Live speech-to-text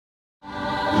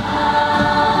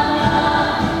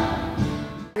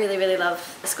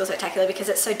School Spectacular because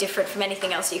it's so different from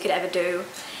anything else you could ever do,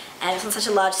 and it's on such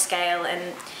a large scale,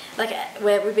 and like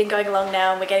we've been going along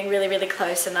now and we're getting really, really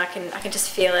close, and I can just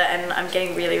feel it, and I'm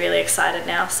getting really, really excited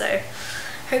now, so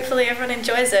hopefully everyone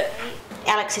enjoys it.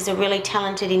 Alex is a really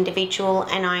talented individual,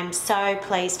 and I'm so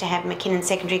pleased to have McKinnon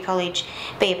Secondary College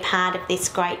be a part of this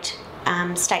great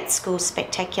State School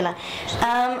Spectacular.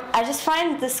 I just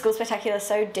find the School Spectacular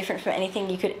so different from anything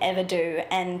you could ever do,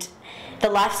 and the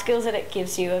life skills that it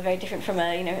gives you are very different from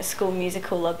a school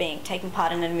musical or taking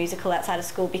part in a musical outside of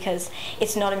school, because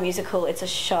it's not a musical, it's a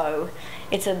show.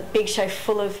 It's a big show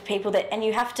full of people and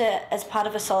you have to, as part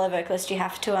of a solo vocalist, you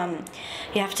have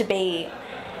to be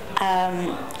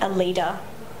a leader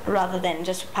rather than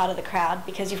just part of the crowd,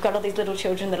 because you've got all these little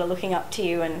children that are looking up to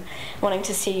you and wanting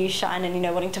to see you shine, and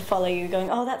wanting to follow you,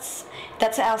 going, oh, that's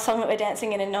our song that we're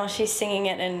dancing in, and oh, she's singing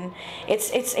it, and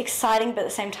it's exciting, but at the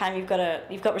same time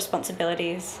you've got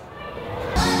responsibilities.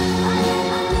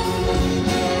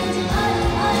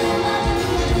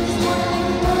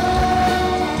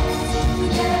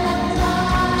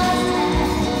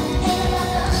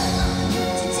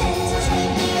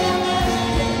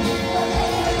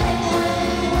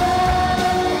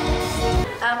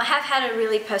 I have had a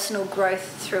really personal growth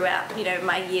throughout,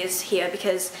 my years here,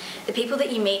 because the people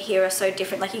that you meet here are so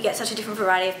different. Like, you get such a different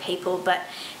variety of people, but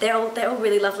they're all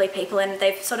really lovely people, and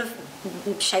they've sort of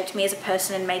shaped me as a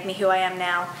person and made me who I am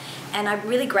now. And I'm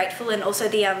really grateful, and also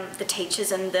the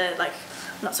teachers and the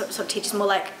not sort of teachers, more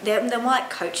like they're more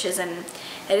like coaches, and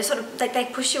they just sort of they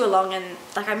push you along, and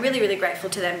I'm really, really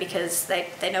grateful to them because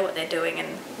they know what they're doing, and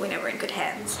we know we're in good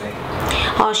hands.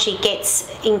 Oh, she gets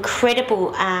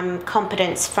incredible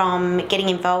competence from getting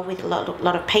involved with a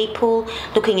lot of people,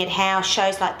 looking at how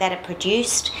shows like that are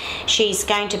produced. She's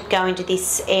going to go into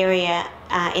this area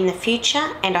in the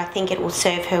future, and I think it will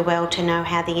serve her well to know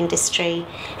how the industry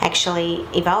actually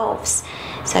evolves.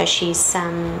 So she's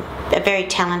a very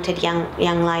talented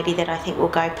young lady that I think will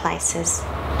go places.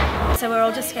 So we're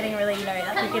all just getting really,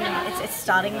 it's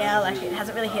starting now. Like, it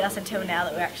hasn't really hit us until now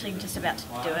that we're actually just about to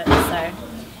do it. So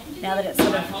now that it's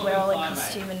we're all in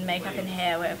costume and makeup and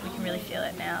hair, we can really feel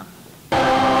it now.